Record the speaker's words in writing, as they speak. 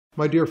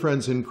My dear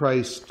friends in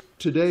Christ,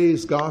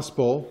 today's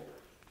gospel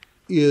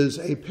is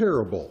a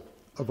parable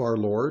of our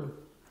Lord,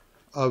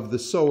 of the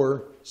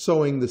sower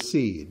sowing the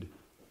seed.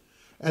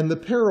 And the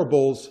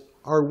parables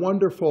are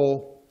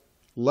wonderful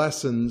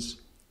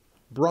lessons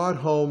brought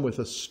home with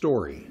a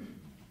story.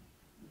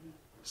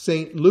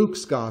 St.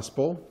 Luke's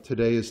gospel,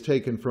 today is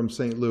taken from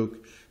St.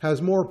 Luke,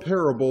 has more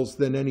parables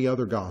than any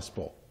other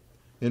gospel.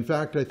 In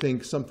fact, I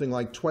think something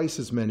like twice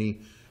as many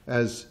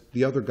as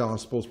the other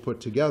gospels put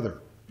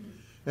together.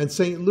 And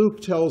St.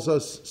 Luke tells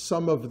us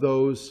some of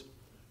those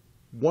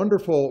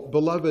wonderful,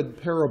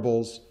 beloved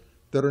parables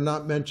that are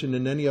not mentioned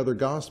in any other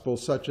gospel,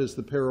 such as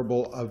the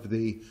parable of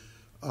the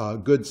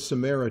Good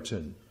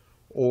Samaritan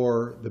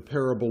or the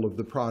parable of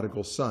the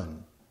prodigal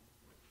son.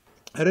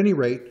 At any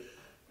rate,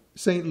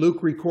 St.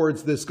 Luke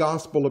records this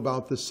gospel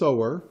about the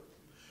sower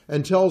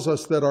and tells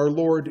us that our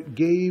Lord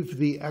gave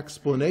the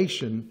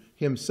explanation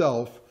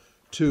himself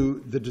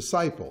to the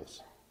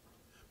disciples.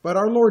 But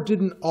our Lord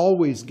didn't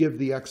always give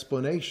the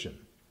explanation.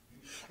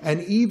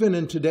 And even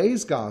in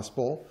today's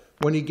gospel,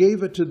 when he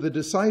gave it to the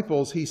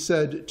disciples, he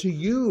said, "To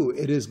you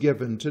it is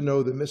given to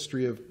know the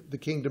mystery of the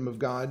kingdom of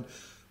God,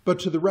 but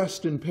to the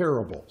rest in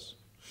parables."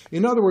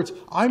 In other words,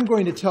 I'm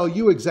going to tell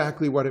you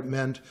exactly what it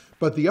meant,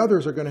 but the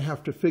others are going to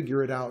have to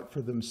figure it out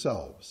for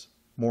themselves,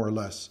 more or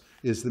less,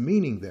 is the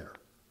meaning there.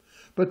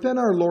 But then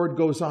our Lord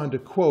goes on to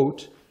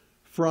quote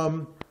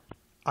from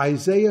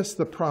Isaiah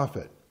the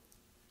prophet.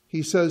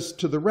 He says,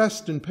 "To the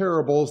rest in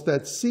parables,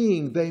 that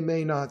seeing they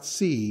may not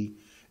see,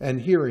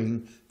 and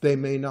hearing they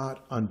may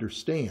not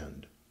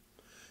understand."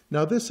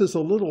 Now this is a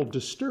little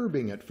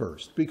disturbing at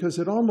first, because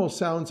it almost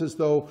sounds as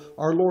though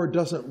our Lord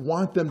doesn't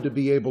want them to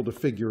be able to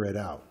figure it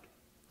out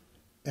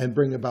and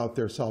bring about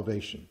their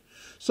salvation.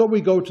 So we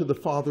go to the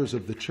fathers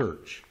of the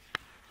church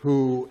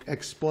who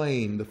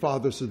explain, the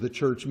fathers of the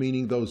church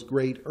meaning those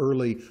great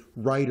early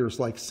writers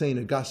like St.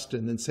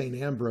 Augustine and St.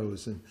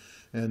 Ambrose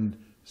and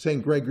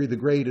St. Gregory the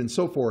Great and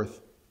so forth.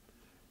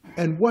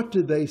 And what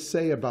did they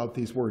say about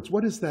these words?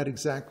 What does that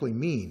exactly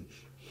mean?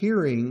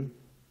 Hearing,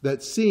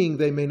 that seeing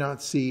they may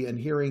not see,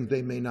 and hearing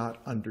they may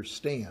not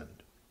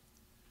understand.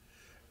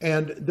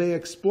 And they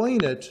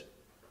explain it.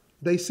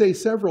 They say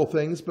several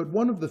things, but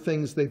one of the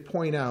things they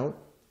point out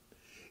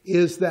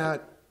is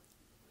that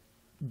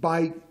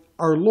by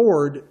our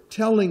Lord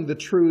telling the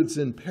truths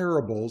in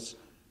parables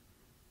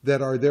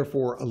that are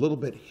therefore a little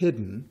bit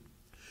hidden,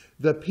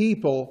 the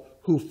people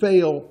who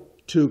fail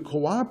to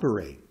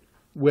cooperate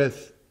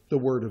with the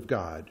Word of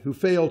God, who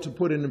fail to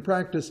put it in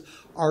practice,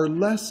 are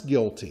less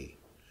guilty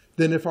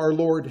than if our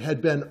Lord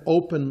had been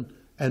open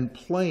and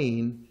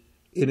plain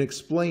in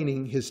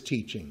explaining his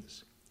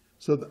teachings.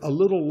 So a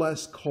little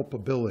less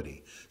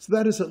culpability. So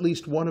that is at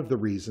least one of the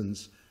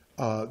reasons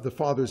the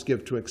fathers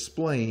give to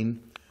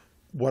explain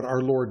what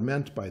our Lord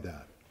meant by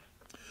that.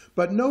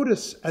 But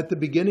notice at the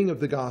beginning of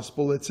the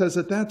gospel, it says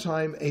at that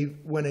time,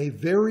 when a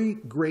very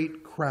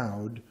great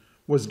crowd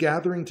was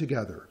gathering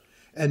together,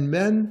 and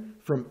men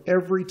from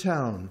every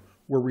town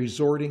were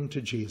resorting to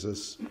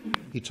Jesus,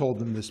 he told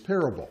them this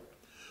parable.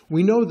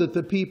 We know that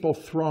the people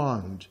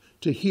thronged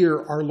to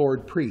hear our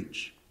Lord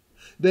preach.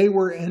 They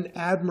were in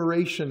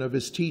admiration of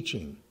his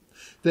teaching.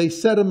 They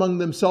said among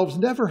themselves,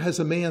 "Never has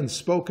a man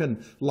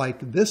spoken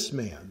like this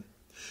man."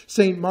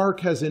 St. Mark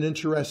has an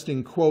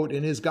interesting quote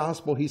in his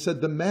gospel. He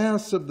said, "The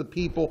mass of the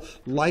people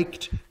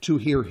liked to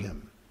hear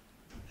him."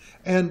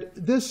 And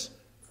this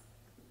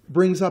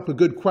brings up a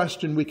good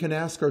question we can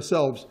ask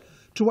ourselves.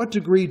 To what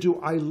degree do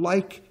I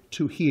like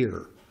to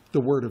hear the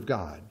Word of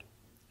God?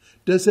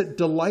 Does it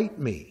delight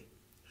me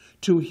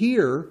to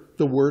hear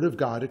the Word of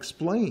God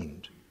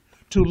explained,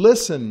 to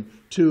listen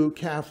to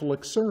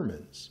Catholic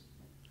sermons?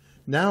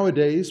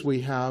 Nowadays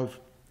we have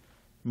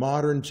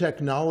modern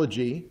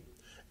technology,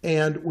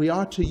 and we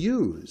ought to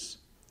use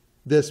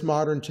this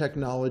modern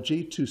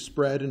technology to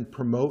spread and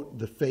promote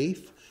the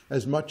faith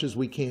as much as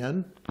we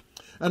can.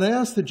 And I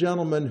asked the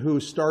gentleman who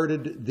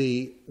started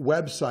the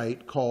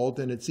website called,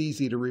 and it's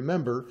easy to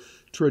remember,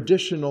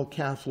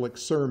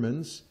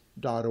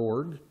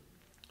 traditionalcatholicsermons.org.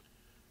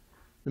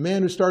 The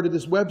man who started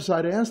this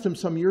website, I asked him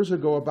some years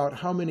ago about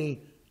how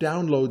many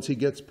downloads he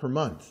gets per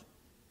month.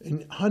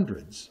 And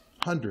hundreds.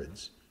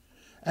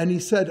 And he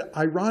said,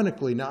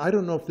 ironically, now I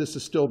don't know if this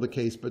is still the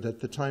case, but at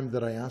the time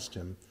that I asked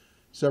him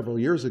several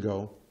years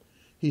ago,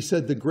 he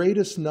said the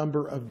greatest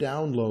number of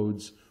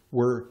downloads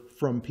were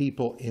from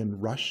people in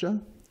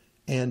Russia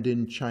and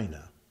in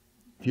China,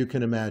 if you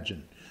can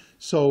imagine.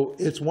 So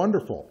it's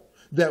wonderful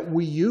that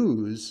we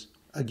use,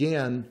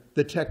 again,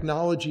 the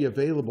technology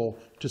available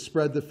to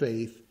spread the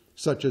faith,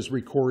 such as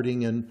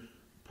recording and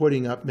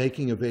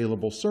making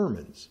available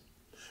sermons.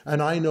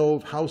 And I know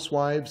of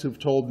housewives who've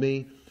told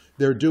me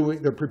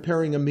they're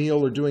preparing a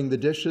meal or doing the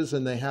dishes,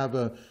 and they have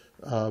a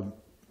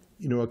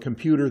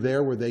computer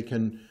there where they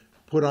can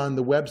put on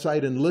the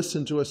website and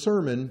listen to a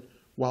sermon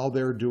while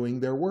they're doing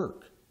their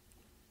work.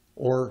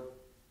 Or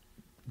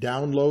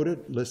download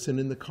it, listen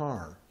in the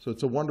car. So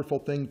it's a wonderful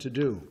thing to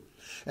do.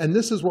 And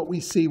this is what we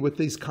see with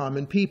these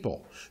common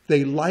people.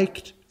 They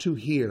liked to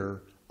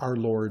hear our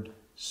Lord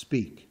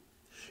speak.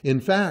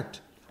 In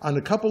fact, on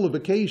a couple of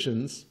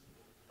occasions,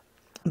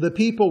 the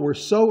people were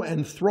so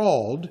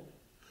enthralled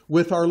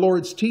with our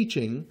Lord's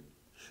teaching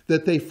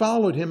that they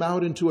followed him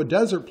out into a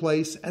desert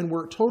place and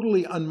were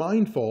totally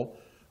unmindful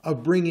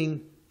of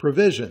bringing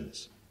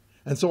provisions.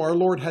 And so our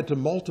Lord had to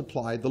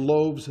multiply the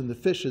loaves and the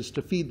fishes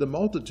to feed the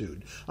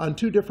multitude on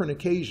 2 different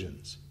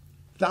occasions,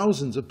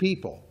 thousands of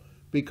people,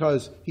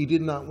 because he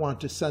did not want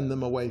to send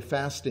them away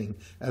fasting,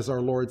 as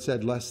our Lord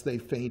said, lest they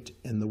faint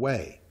in the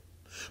way.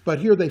 But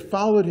here they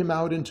followed him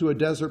out into a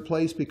desert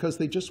place because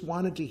they just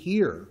wanted to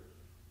hear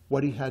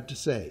what he had to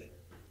say.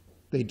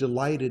 They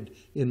delighted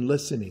in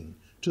listening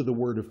to the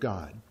word of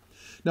God.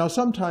 Now,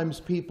 sometimes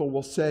people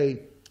will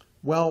say,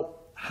 well,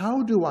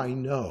 how do I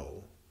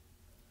know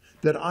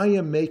that I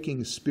am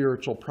making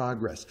spiritual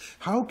progress?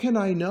 How can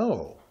I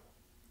know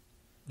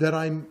that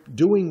I'm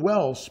doing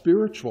well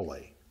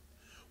spiritually?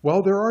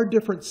 Well, there are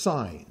different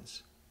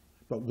signs,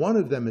 but one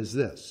of them is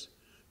this.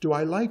 Do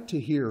I like to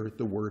hear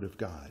the word of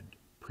God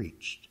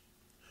preached?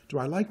 Do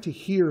I like to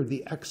hear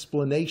the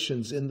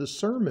explanations in the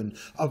sermon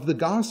of the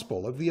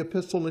gospel, of the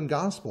epistle and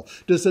gospel?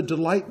 Does it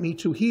delight me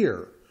to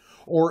hear?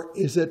 Or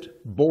is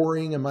it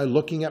boring? Am I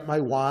looking at my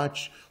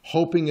watch,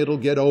 hoping it'll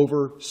get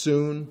over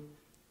soon?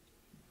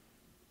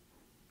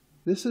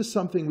 This is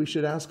something we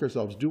should ask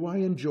ourselves. Do I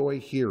enjoy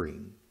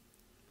hearing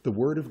the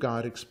word of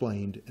God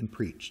explained and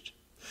preached?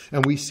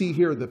 And we see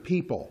here the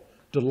people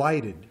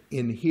delighted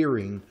in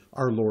hearing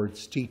our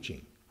Lord's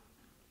teaching.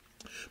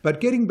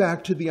 But getting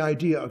back to the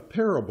idea of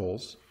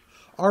parables,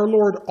 our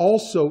Lord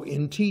also,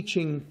 in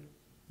teaching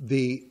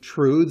the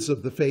truths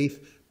of the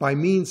faith by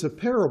means of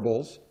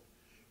parables,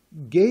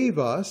 gave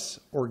us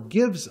or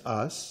gives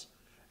us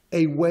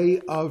a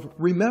way of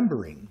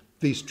remembering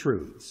these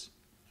truths,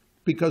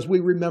 because we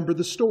remember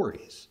the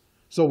stories.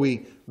 So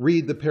we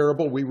read the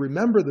parable, we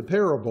remember the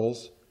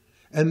parables,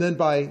 and then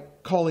by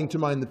calling to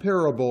mind the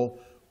parable,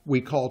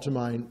 we call to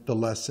mind the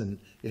lesson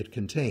it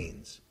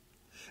contains.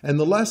 And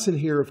the lesson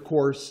here, of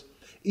course,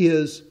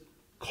 is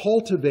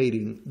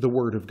cultivating the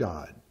word of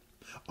God.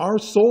 Our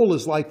soul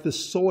is like the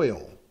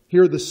soil.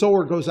 Here the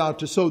sower goes out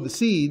to sow the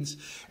seeds,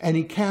 and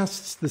he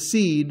casts the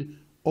seed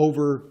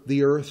over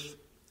the earth,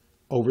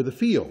 over the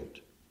field.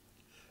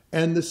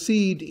 And the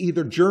seed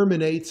either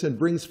germinates and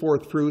brings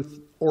forth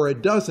fruit, or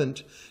it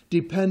doesn't,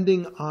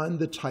 depending on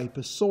the type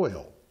of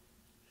soil.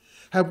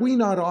 Have we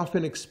not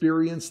often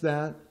experienced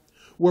that,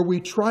 where we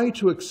try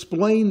to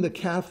explain the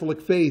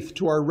Catholic faith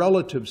to our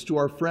relatives, to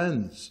our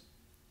friends,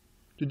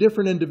 to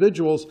different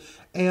individuals,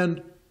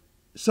 and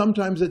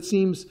sometimes it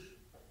seems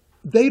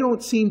they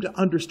don't seem to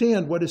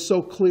understand what is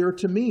so clear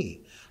to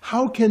me.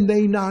 How can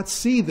they not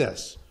see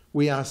this?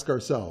 We ask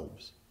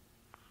ourselves.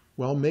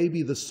 Well,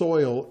 maybe the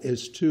soil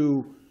is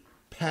too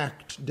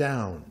packed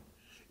down.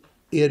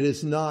 It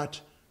is not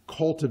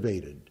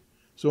cultivated.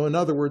 So in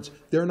other words,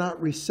 they're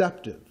not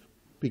receptive,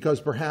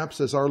 because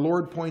perhaps, as our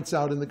Lord points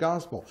out in the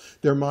gospel,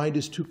 their mind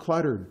is too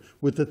cluttered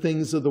with the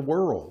things of the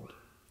world,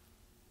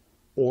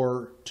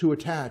 or too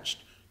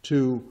attached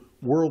to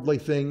worldly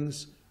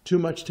things, too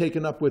much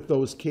taken up with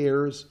those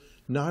cares,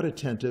 not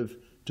attentive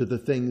to the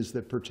things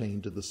that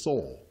pertain to the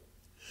soul.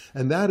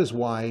 And that is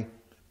why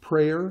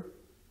prayer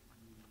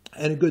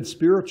and a good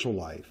spiritual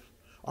life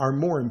are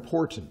more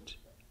important,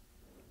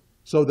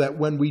 so that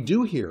when we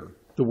do hear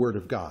the word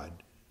of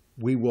God,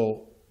 we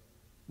will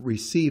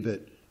receive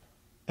it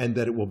and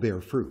that it will bear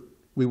fruit.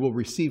 We will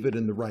receive it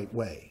in the right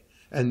way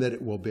and that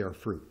it will bear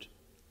fruit.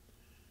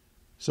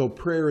 So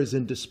prayer is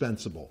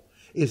indispensable.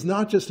 It's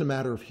not just a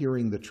matter of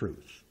hearing the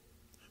truth.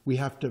 We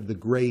have to have the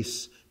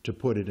grace to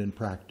put it in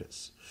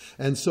practice.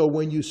 And so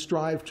when you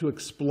strive to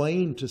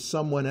explain to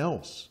someone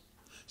else,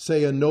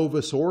 say a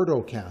Novus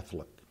Ordo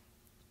Catholic,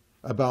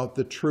 about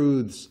the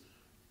truths,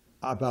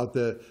 about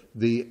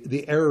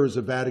the errors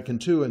of Vatican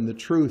II and the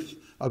truth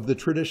of the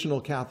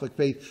traditional Catholic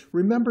faith,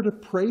 remember to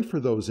pray for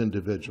those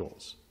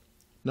individuals.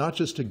 Not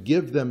just to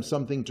give them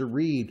something to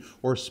read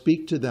or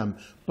speak to them,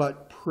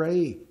 but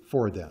pray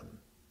for them.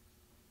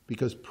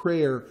 Because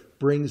prayer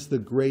brings the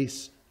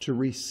grace to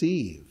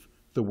receive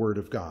the word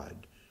of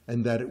God,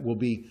 and that it will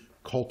be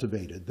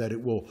cultivated, that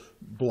it will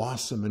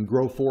blossom and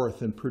grow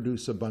forth and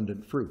produce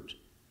abundant fruit.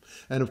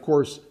 And of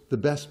course, the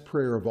best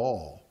prayer of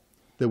all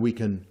that we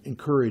can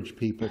encourage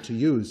people to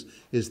use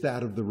is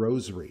that of the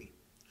rosary.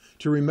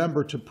 To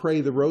remember to pray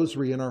the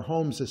rosary in our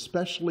homes,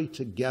 especially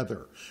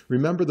together.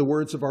 Remember the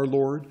words of our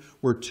Lord,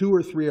 where 2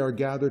 or 3 are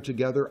gathered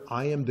together,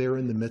 I am there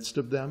in the midst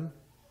of them.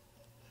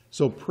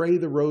 So pray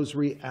the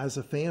rosary as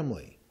a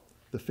family,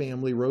 the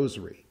family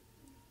rosary.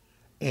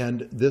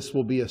 And this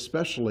will be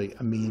especially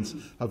a means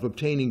of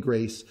obtaining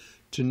grace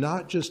to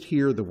not just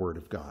hear the word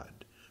of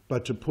God,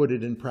 but to put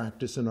it in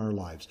practice in our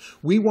lives.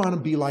 We want to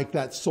be like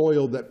that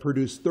soil that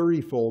produced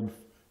 30-fold,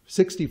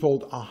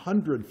 60-fold,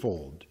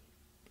 100-fold,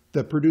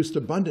 that produced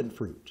abundant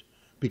fruit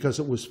because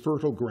it was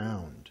fertile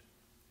ground,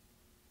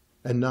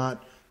 and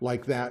not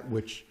like that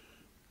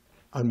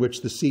on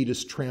which the seed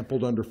is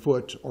trampled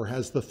underfoot or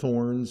has the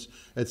thorns,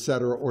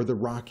 etc., or the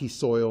rocky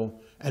soil,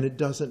 and it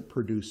doesn't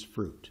produce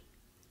fruit.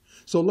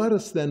 So let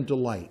us then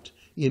delight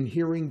in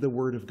hearing the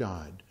word of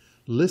God,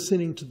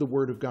 listening to the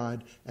Word of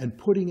God and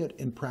putting it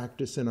in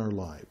practice in our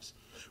lives.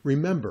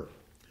 Remember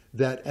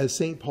that, as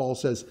St. Paul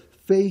says,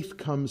 faith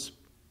comes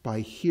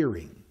by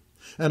hearing.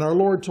 And our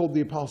Lord told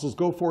the apostles,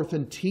 go forth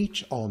and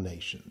teach all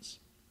nations.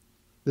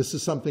 This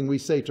is something we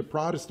say to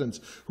Protestants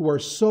who are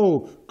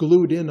so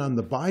glued in on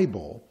the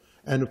Bible,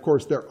 and of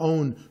course their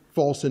own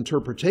false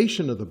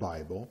interpretation of the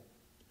Bible,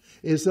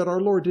 is that our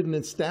Lord didn't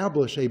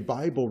establish a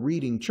Bible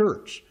reading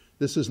church.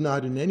 This is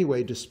not in any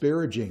way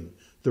disparaging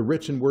the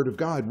written Word of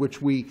God,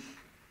 which we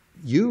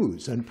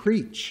use and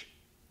preach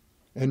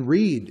and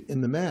read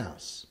in the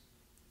Mass.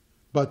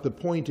 But the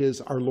point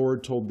is, our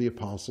Lord told the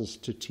apostles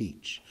to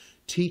teach.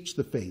 Teach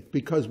the faith,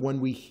 because when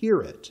we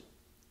hear it,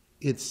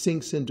 it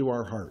sinks into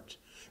our heart.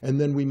 And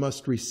then we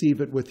must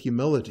receive it with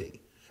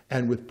humility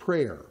and with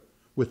prayer,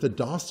 with a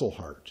docile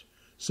heart,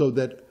 so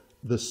that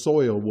the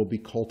soil will be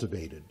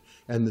cultivated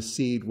and the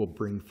seed will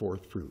bring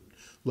forth fruit.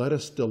 Let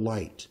us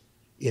delight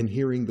in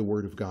hearing the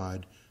Word of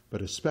God,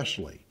 but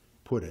especially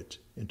put it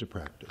into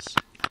practice.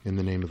 In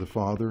the name of the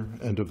Father,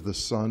 and of the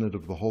Son, and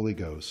of the Holy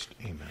Ghost,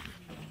 amen.